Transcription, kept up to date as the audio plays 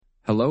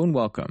Hello and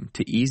welcome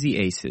to Easy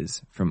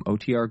Aces from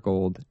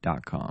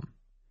OTRGold.com.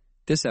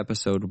 This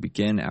episode will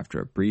begin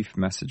after a brief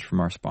message from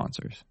our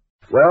sponsors.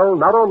 Well,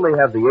 not only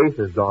have the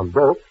Aces gone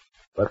broke,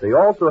 but they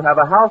also have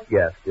a house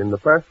guest in the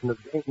person of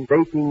Jane's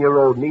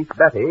 18-year-old niece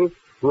Betty,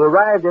 who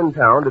arrived in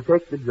town to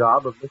take the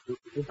job of Mr.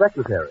 Ace's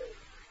secretary.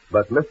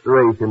 But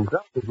Mr. Ace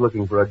himself is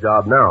looking for a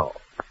job now.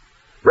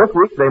 This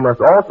week they must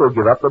also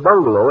give up the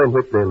bungalow in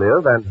which they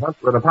live and hunt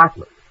for an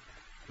apartment.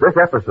 This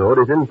episode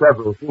is in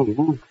several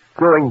scenes,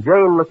 showing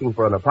Jane looking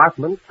for an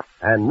apartment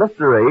and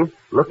Mr. Ace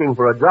looking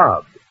for a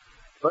job.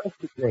 First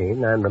to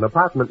Jane and an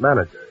apartment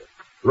manager.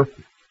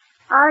 Listen.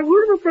 Are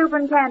you the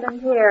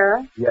superintendent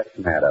here? Yes,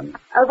 madam.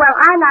 Well,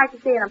 I'd like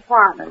to see an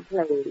apartment,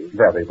 please.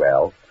 Very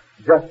well.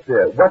 Just,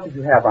 what did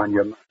you have on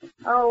your mind?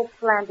 Oh,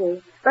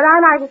 plenty. But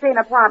I'd like to see an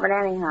apartment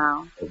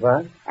anyhow.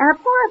 What? An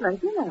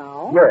apartment, you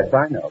know. Yes,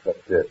 I know, but,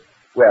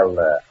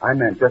 I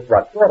meant just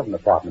what sort of an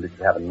apartment did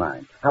you have in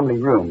mind? How many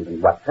rooms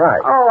and what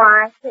price? Oh,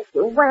 I see.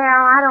 Well,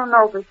 I don't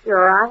know for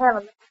sure. I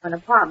haven't lived in an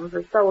apartment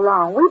for so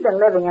long. We've been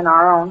living in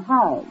our own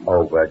home.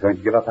 Oh, going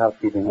to give up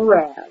housekeeping?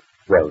 Yes.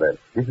 Well,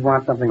 did you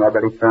want something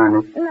already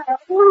furnished? No,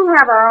 we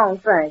have our own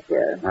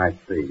furniture. I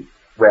see.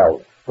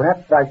 Well,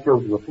 perhaps I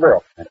showed you a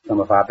floor at some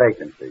of our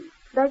vacancies.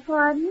 Beg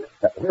pardon?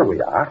 Here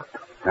we are.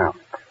 Now,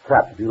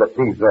 perhaps if you look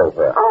these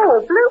over.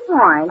 Oh, Blue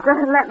Points.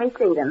 Let me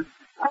see them.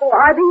 Oh,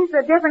 are these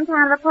the different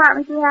kind of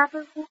apartments you have?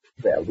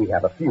 Well, we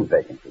have a few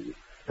vacancies.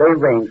 They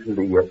range from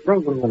the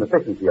single-room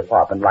efficiency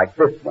apartment like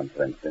this one,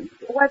 for instance.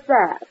 What's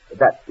that?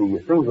 That's the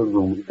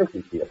single-room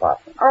efficiency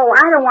apartment. Oh,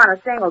 I don't want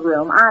a single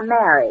room. I'm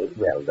married.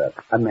 Well,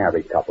 a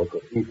married couple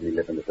could easily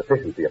live in this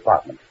efficiency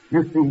apartment.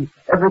 You see,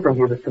 everything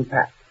here is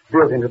compact,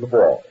 built into the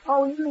wall.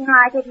 Oh, you mean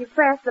like if you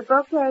press the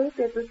bookcase,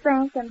 it's a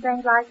sink and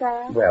things like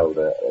that? Well,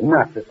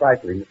 not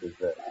precisely,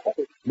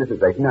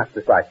 Mrs. Ace, not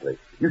precisely.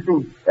 You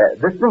see,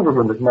 this single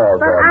room is more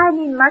But I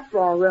need much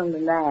more room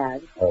than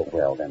that. Oh,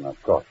 well, then,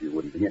 of course, you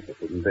wouldn't be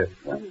interested in this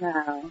one.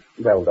 No.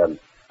 Well,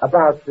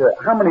 about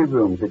how many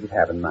rooms did you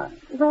have in mind?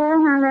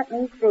 Well, let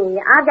me see.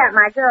 I've got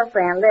my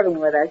girlfriend living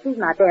with us. She's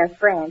my best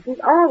friend. She's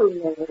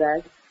always lived with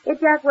us.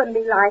 It just wouldn't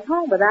be like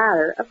home without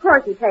her. Of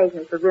course, she pays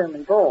me for room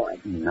and board.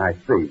 I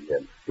see.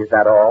 Is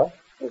that all?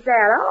 Is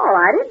that all?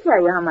 I didn't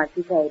tell you how much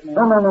she paid me.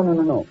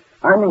 No.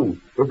 I mean,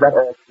 is that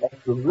all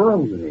extra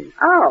room you need?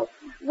 Oh,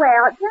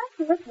 well,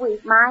 just this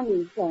week, my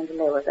niece came to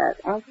live with us,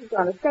 and she's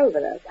going to stay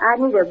with us. I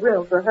need a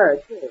room for her,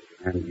 too.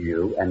 And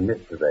you and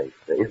Mr. Ace.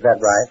 Is that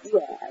right?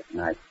 Yes.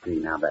 I see.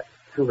 Now, that's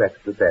 2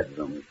 extra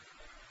bedrooms.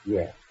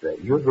 Yes,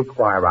 you'd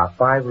require our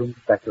 5-room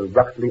special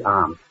Ruxley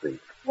Arms suite.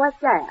 What's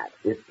that?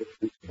 It's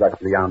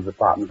Ruxley Arms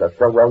apartments are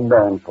so well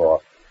known for.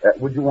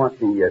 Would you want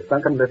the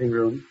sunken living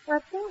room?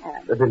 What's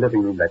that? The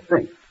living room that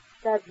sinks.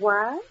 That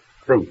what?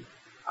 Sinks.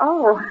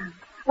 Oh,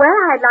 well,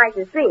 I'd like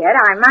to see it.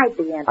 I might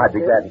be interested. I'd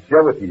be glad to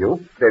show it to you.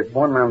 There's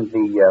one on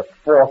the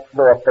 4th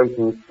floor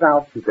facing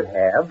south you could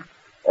have,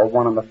 or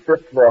one on the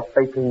 5th floor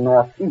facing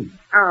northeast.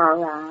 All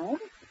right.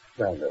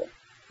 Well,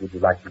 would you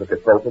like to look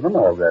at both of them,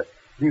 or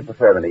do you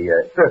prefer any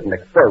certain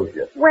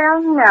exposure?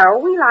 Well, no,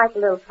 we like a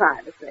little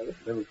privacy.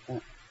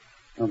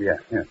 Oh,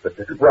 yes, but,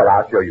 well,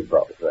 I'll show you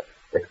both.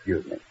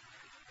 Excuse me.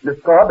 Miss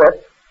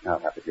Corbett. I'll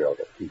have the girl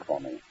get tea for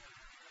me.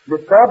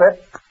 Miss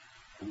Corbett.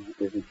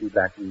 Isn't she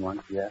back in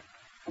once yet?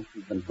 Oh,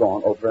 she's been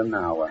gone over an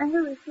hour. And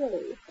who is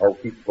she? Oh,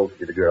 she's supposed to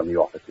be the girl in the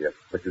office here.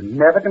 But you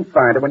never can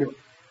find her when you...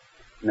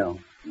 No,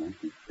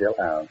 she's still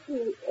out. She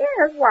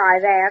is? Why,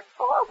 that's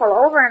awful.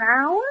 Over an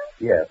hour?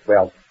 Yes,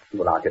 well,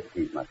 I'll get the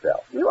keys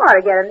myself. You ought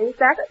to get a new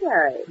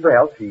secretary.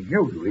 Well, she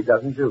usually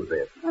doesn't do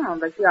this. Oh,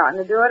 but she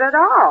oughtn't to do it at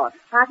all.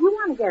 Now, if you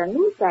want to get a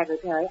new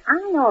secretary,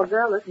 I know a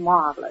girl that's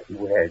marvelous.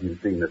 Well, you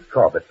see, Miss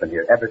Corbett's been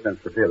here ever since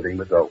the building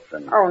was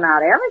open. Oh,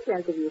 not ever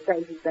since, if you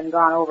say she's been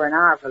gone over an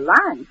hour for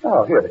lunch.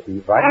 Oh, here the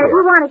keys right and here. if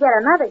you want to get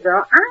another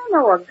girl, I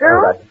know a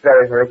girl... Oh, that's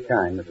very, very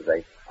kind, Mrs.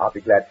 Ace. I'll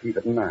be glad to keep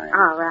it in mind.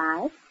 All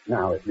right.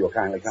 Now, if you'll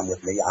kindly come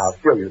with me, I'll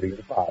show you these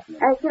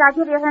apartments. Should I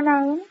give you her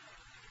name?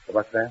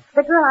 What's that?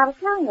 The girl I was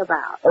telling you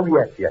about. Oh,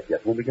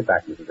 yes. When we get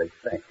back, Mrs. Ace,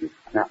 thank you.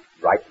 Now,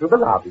 right through the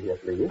lobby here,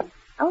 please.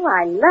 Oh,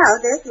 I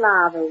love this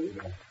lobby.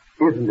 Yes.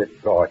 Isn't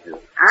it gorgeous?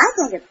 I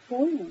think it's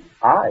clean.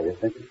 I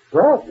think it's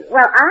gorgeous.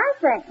 Well, I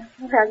think...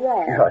 Well,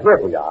 yes. Here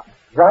we are.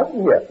 Right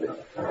in here,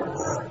 please.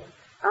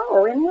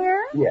 Oh, in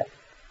here? Yes.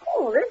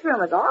 Oh, this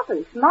room is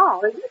awfully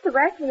small. Is this the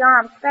Ruxley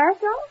Arms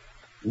special?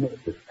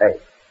 Mrs.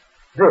 Ace,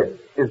 this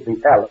is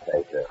the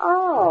elevator.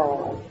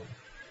 Oh.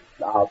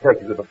 I'll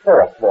take you to the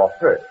 4th floor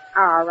first.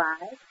 All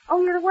right.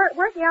 Oh, you work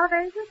the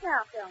elevators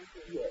yourself, don't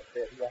you?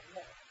 Yes.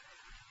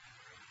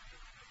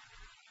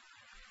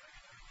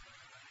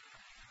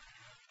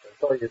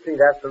 So you see,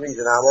 that's the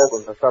reason I'm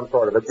open for some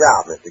sort of a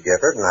job, Mr.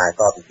 Gifford, and I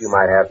thought that you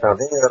might have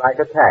something that I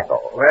could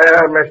tackle.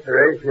 Well, Mr.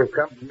 Ace, you've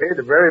come to me at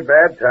a very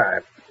bad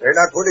time. They're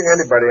not putting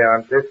anybody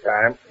on this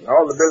time.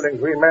 All the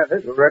buildings we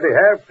manage already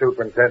have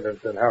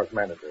superintendents and house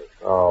managers.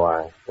 Oh,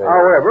 I see.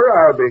 However,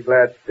 I'll be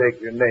glad to take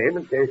your name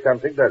in case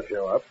something does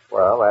show up.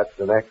 Well, that's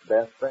the next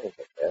best thing, I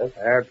guess.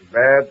 That's a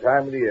bad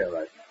time of the year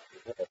right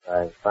now.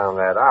 I found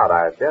that out.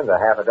 I've been to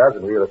half a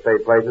dozen real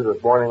estate places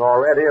this morning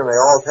already, and they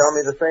all tell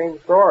me the same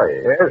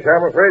story. Yes,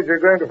 I'm afraid you're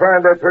going to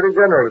find that pretty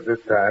general at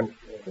this time.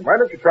 Why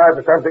don't you try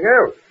for something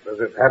else? Does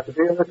it have to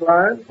be in this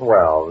line?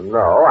 Well,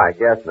 no, I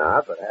guess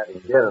not, but having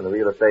been in the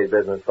real estate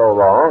business so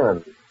long,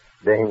 and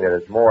being that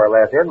it's more or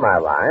less in my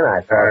line,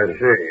 I thought... I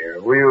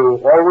see. Were you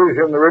always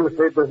in the real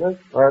estate business?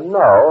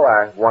 No,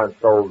 I once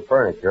sold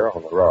furniture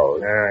on the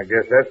road. I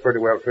guess that's pretty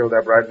well filled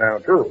up right now,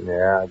 too.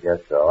 Yeah, I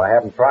guess so. I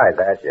haven't tried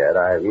that yet.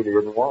 I really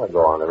didn't want to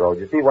go on the road.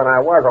 You see, when I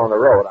was on the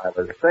road, I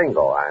was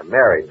single. I'm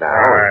married now.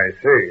 I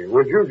see.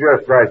 Would you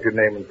just write your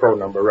name and phone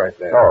number right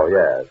there? Oh,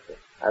 yes.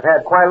 I've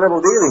had quite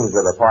little dealings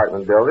with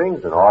apartment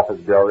buildings and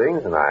office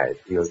buildings, and I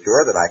feel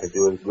sure that I could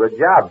do a good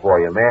job for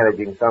you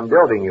managing some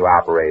building you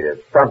operate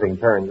if something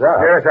turns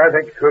up. Yes, I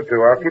think you could, too.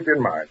 I'll keep you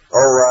in mind.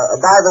 Oh,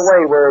 by the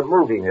way, we're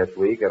moving this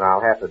week, and I'll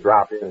have to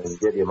drop in and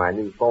give you my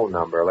new phone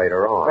number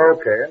later on.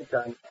 Okay,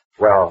 anytime.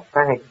 Well,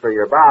 thanks for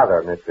your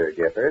bother, Mr.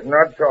 Gifford.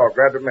 Not at all.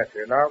 Glad to meet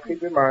you. And I'll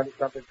keep you in mind if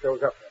something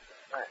shows up.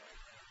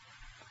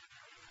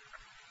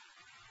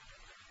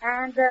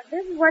 And this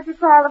is what you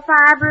call the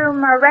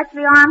 5-room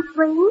rectally armed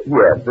suite?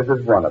 Yes, this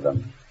is one of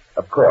them.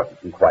 Of course,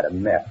 it's in quite a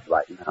mess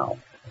right now.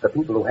 The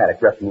people who had it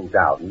just moved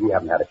out, and we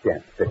haven't had a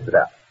chance to fix it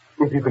up.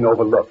 If you can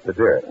overlook the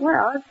dirt.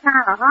 Well, it's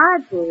kind of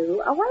hard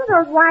to. What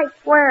are those white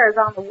squares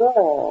on the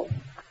wall?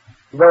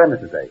 Where,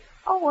 Mrs. A?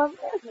 Oh, well,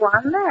 there's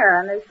one there,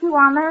 and there's two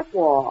on that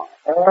wall.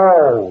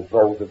 Oh,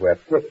 those are where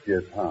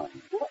pictures hung.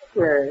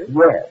 Pictures?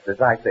 Yes,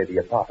 as I say, the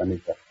apartment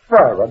is a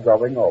thorough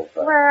going over.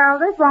 Well,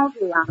 this won't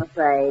be, I'm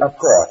afraid. Of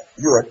course,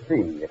 you're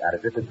seeing it at a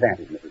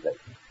disadvantage, Mrs.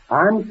 A.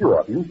 I'm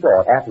sure if you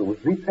saw it after it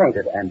was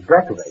repainted and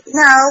decorated.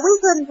 No, we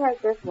couldn't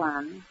take this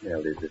one.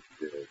 Well, is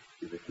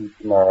it too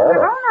small?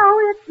 Oh,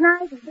 no, it's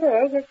nice and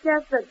big. It's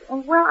just that,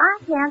 well, I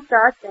can't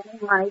start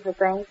spending money for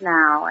things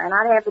now, and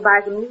I'd have to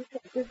buy some new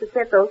pictures to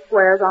fit those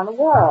squares on the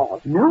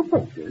walls. New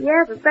pictures?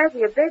 Yes,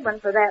 especially a big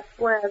one for that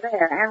square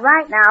there. And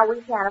right now,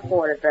 we can't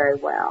afford it very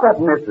well. But,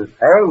 Mrs.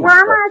 A. Well,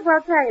 I might as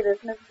well tell you this,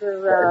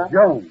 Mr.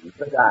 Jones.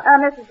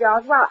 Mr.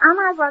 Jones. Well, I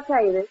might as well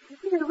tell you this. You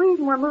see, the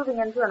reason we're moving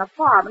into an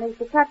apartment is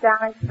to cut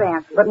down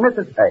expenses. But,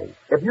 Mrs. A.,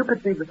 if you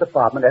could see this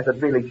apartment as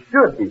it really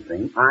should be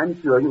seen,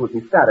 I'm sure you would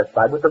be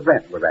satisfied with the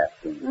rent we're asking.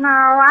 No,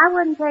 I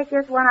wouldn't take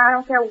this one. I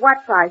don't care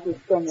what price you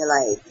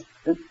stimulate.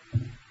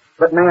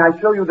 But may I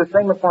show you the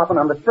same apartment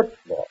on the 6th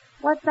floor?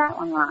 What's that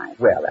one like?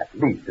 Well, at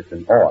least it's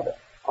in order.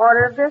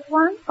 Order of this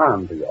one?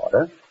 On the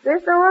order.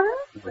 This order?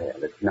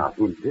 Well, it's not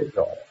in this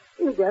order.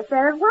 You just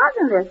said it was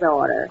in this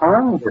order.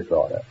 On this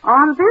order.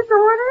 On this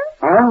order?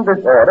 On this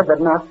order, but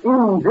not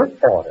in this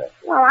order.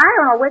 Well, I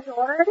don't know which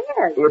order it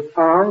is. It's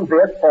on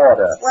this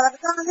order. Well, if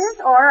it's on this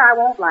order, I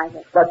won't like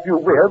it. But you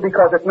will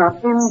because it's not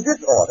in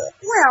this order.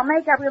 Well,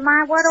 make up your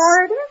mind what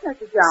order it is,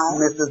 Mr. Jones.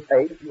 Mrs.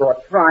 H., you're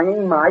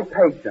trying my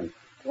patience.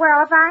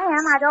 Well, if I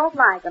am, I don't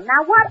like them.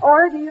 Now, what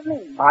order do you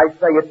mean? I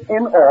say it's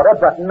in order,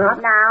 but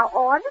not... Now,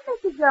 order,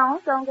 Mr.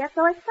 Jones. Don't get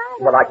so excited.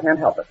 Well, I can't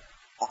help it.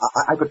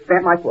 I could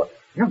stamp my foot.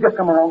 You just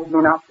come along with me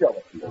and I'll show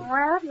it to you.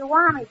 Well, if you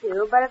want me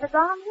to, but if it's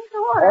on this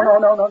order...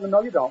 Oh,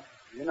 no, you don't.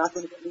 You're not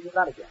going to get me with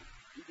that again.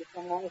 You just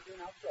come along with me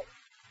and I'll show it.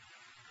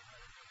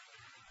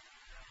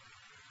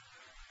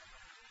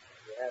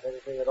 If you have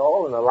anything at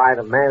all in the line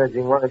of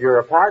managing one of your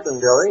apartment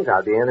buildings,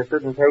 I'd be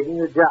interested in taking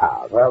the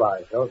job. Well,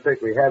 I don't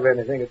think we have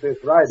anything at this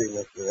writing,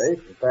 Mr.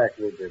 H. In fact,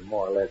 we've been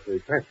more or less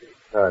reprinting.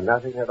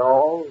 Nothing at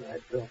all? I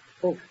don't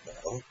think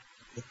so.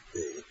 Let's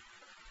see.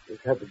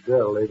 Just had the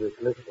girl lay this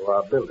list of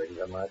our buildings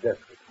on my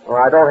desk. Well,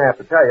 I don't have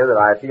to tell you that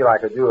I feel I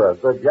could do a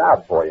good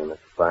job for you, Mr.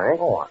 Frank.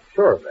 Oh, I'm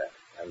sure of that.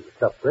 That was a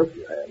tough break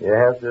you had.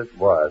 Yes, it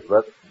was,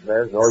 but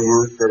there's no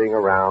use sitting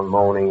around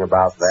moaning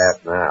about that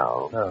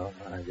now. No,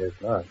 I guess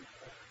not.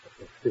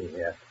 Let's see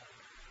here.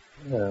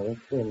 Well, it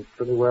seems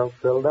pretty well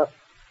filled up.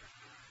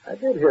 I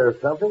did hear of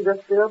something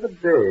just the other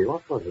day.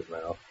 What was it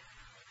now?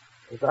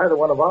 It's either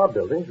one of our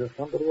buildings or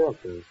somebody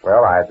else's.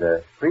 Well, I'd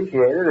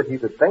appreciate it if you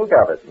could think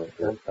of it,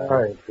 Mr. I'm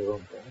trying to.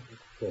 Let's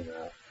see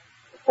now.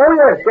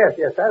 Oh,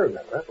 yes, I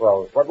remember.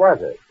 Well, what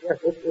was it? Yes,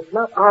 it's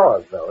not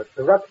ours, though. It's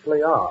the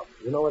Ruxley Arms.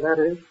 You know what that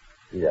is?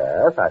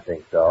 Yes, I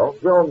think so.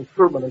 Jones,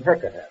 Truman, and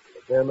Hecker have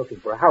it. They're looking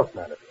for a house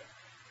manager.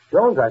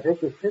 Jones, I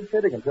think, is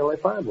sitting until they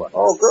find one.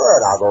 Oh,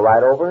 good. I'll go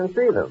right over and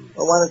see them.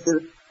 Well, why don't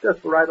you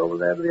just go right over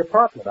there to the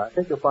apartment? I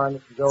think you'll find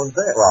Mr. Jones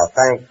there. Well,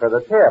 thanks for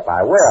the tip.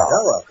 I will.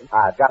 You're welcome.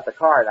 I've got the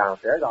car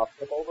downstairs. I'll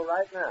slip over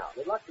right now.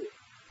 Good luck to you.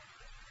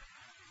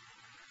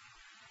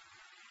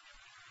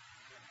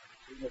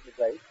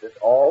 Mrs. H., there's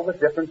all the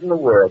difference in the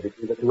world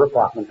between the two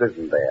apartments,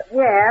 isn't there?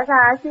 Yes,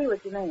 I see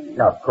what you mean.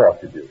 Now, of course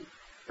you do.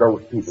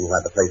 Those people who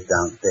had the place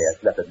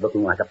downstairs left it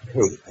looking like a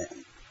pig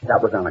pen.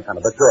 That was on account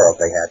of the dogs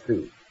they had,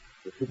 too.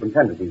 The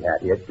superintendent we had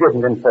here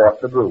didn't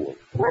enforce the rules.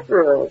 What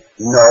rules?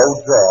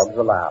 No dogs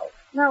allowed.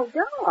 No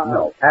dogs?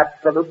 No,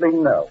 absolutely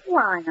no.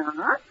 Why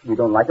not? We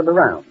don't like them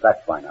around.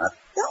 That's why not.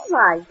 Don't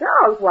like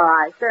dogs? Well,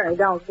 I certainly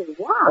don't see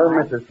why. Oh,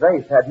 Mrs.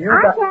 Vase, have you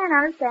I got... can't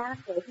understand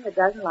a person that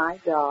doesn't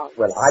like dogs.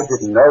 Well, I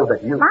didn't know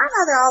that you... My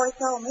mother always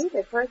told me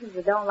that persons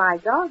that don't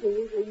like dogs are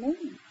usually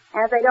mean.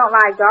 And if they don't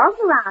like dogs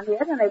around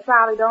here, then they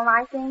probably don't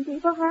like seeing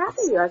people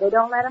happy, or they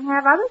don't let them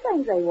have other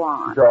things they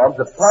want. Dogs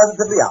are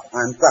positively out.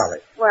 I'm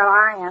sorry. Well,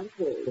 I am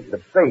too.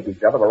 The baby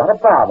job is a lot of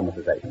bother,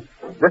 Mrs. Aiken.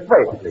 This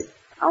way, please.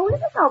 Oh, it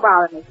is no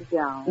bother, Mr.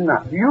 Jones.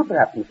 Now, you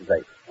perhaps, Mrs.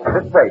 Aiken.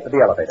 This way for the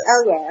elevator.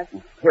 Oh, yes.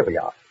 Here we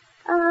are.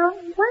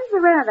 When's the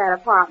rent of that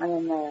apartment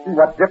in there?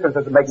 What difference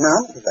does it make now,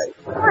 Mrs.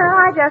 Aiken? Well,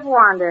 I just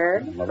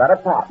wondered. Well, that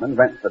apartment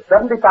rents for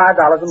 $75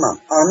 a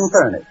month,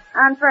 unfurnished.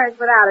 Unfurnished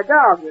without a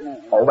dog, you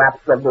mean? Oh,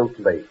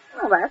 absolutely.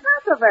 Oh, that's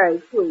not so very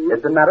cheap.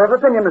 It's a matter of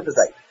opinion, Mrs.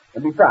 Aiken.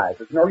 And besides,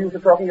 there's no use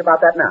of talking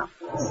about that now.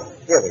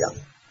 Here we are.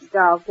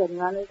 Dog couldn't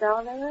run his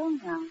dog there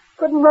anyhow.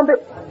 Couldn't run it.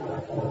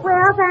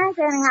 Well, thanks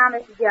anyhow,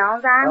 Mr.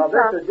 Jones. I'm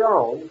sorry. Mr.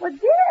 Jones. Well,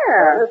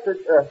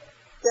 dear.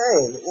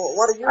 Jane,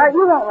 what are you...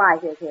 You won't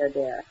like this here,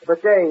 dear.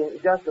 But, Jane,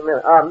 just a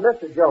minute.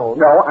 Mr.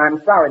 Jones. No,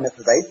 I'm sorry,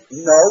 Mrs.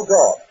 Aiken. No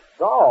dog.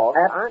 Dog?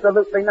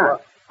 Absolutely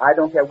not. I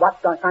don't care what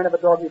kind of a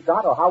dog you've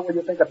got, or how will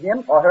you think of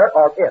him, or her,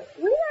 or it.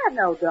 We have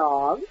no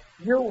dog.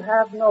 You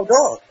have no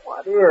dog.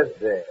 What is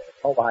this?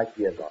 Oh, I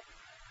give up.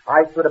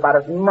 I split about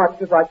as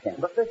much as I can.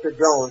 But, Mr.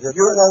 Jones,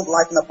 You won't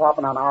like an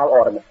apartment on our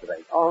order, Mr.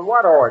 Aiken. On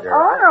what order?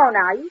 Oh, no,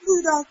 now. You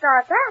two don't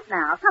start that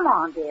now. Come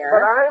on, dear.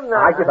 But I'm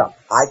not... I give up.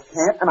 I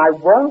can't, and I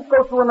won't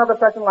go through another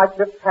session like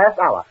this past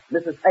hour.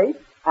 Mrs. Aiken,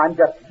 I'm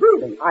just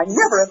reeling. I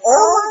never in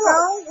all my life...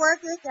 Don't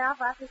work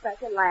yourself up to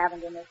such a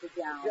lavender, Mr.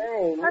 Jones.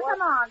 Jane, Now, come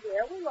on,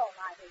 dear. We won't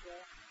like it,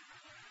 dear.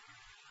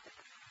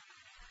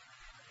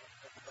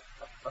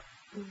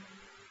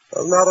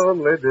 Well, not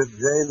only did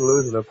Jane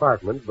lose an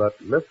apartment, but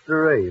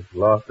Mr. Ace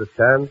lost a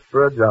chance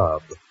for a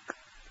job.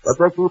 But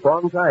they keep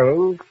on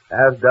trying,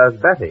 as does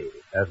Betty,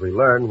 as we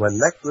learn when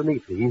next we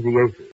meet the Easy Aces.